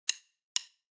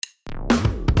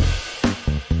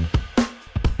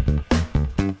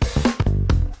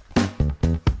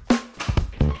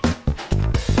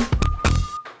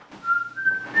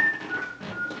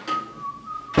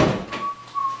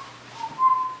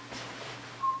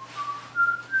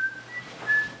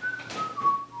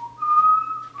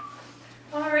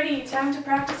time to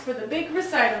practice for the big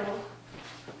recital.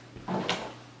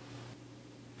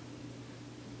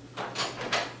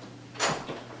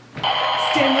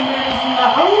 Standing man is in the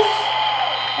house.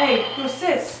 Hey, who's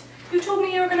sis? You told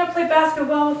me you were gonna play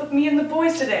basketball with me and the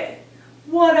boys today.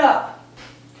 What up?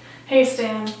 Hey,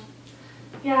 Stan.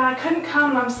 Yeah, I couldn't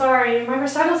come, I'm sorry. My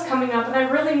recital's coming up and I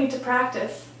really need to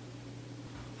practice.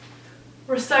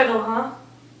 Recital, huh?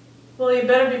 Well, you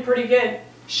better be pretty good.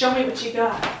 Show me what you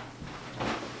got.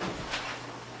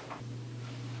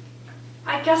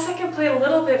 I guess I can play a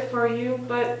little bit for you,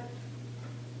 but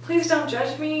please don't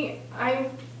judge me. I'm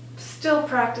still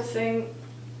practicing.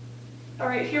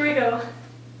 Alright, here we go.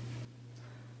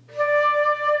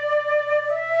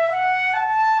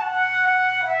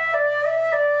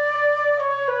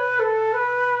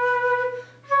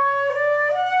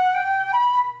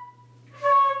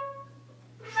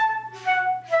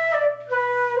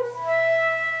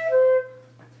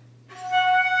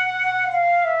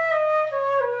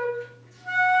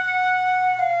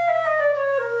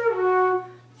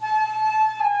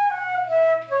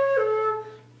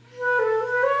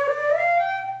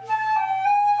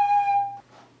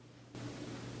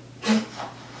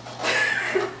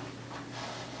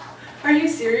 Are you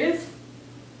serious?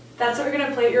 That's what we're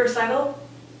gonna play at your recital?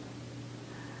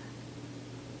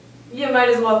 You might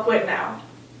as well quit now.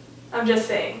 I'm just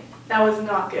saying, that was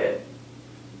not good.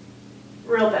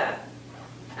 Real bad.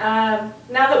 Now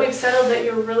that we've settled that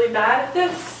you're really bad at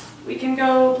this, we can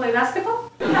go play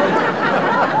basketball?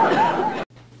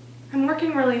 I'm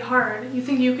working really hard. You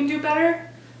think you can do better?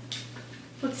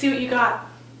 Let's see what you got.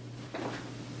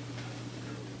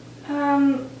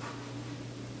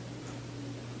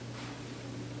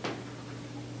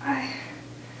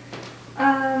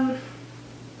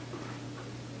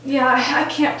 Yeah, I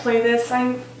can't play this.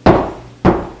 I'm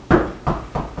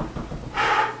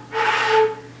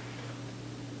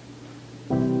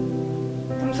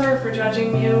sorry for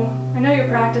judging you. I know you're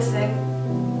practicing.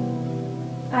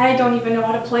 I don't even know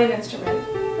how to play an instrument,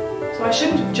 so I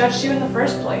shouldn't have judged you in the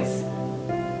first place.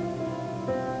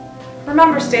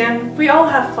 Remember, Stan, we all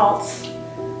have faults.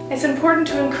 It's important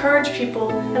to encourage people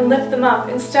and lift them up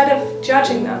instead of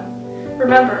judging them.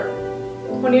 Remember,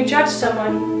 when you judge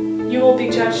someone, you will be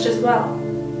judged as well.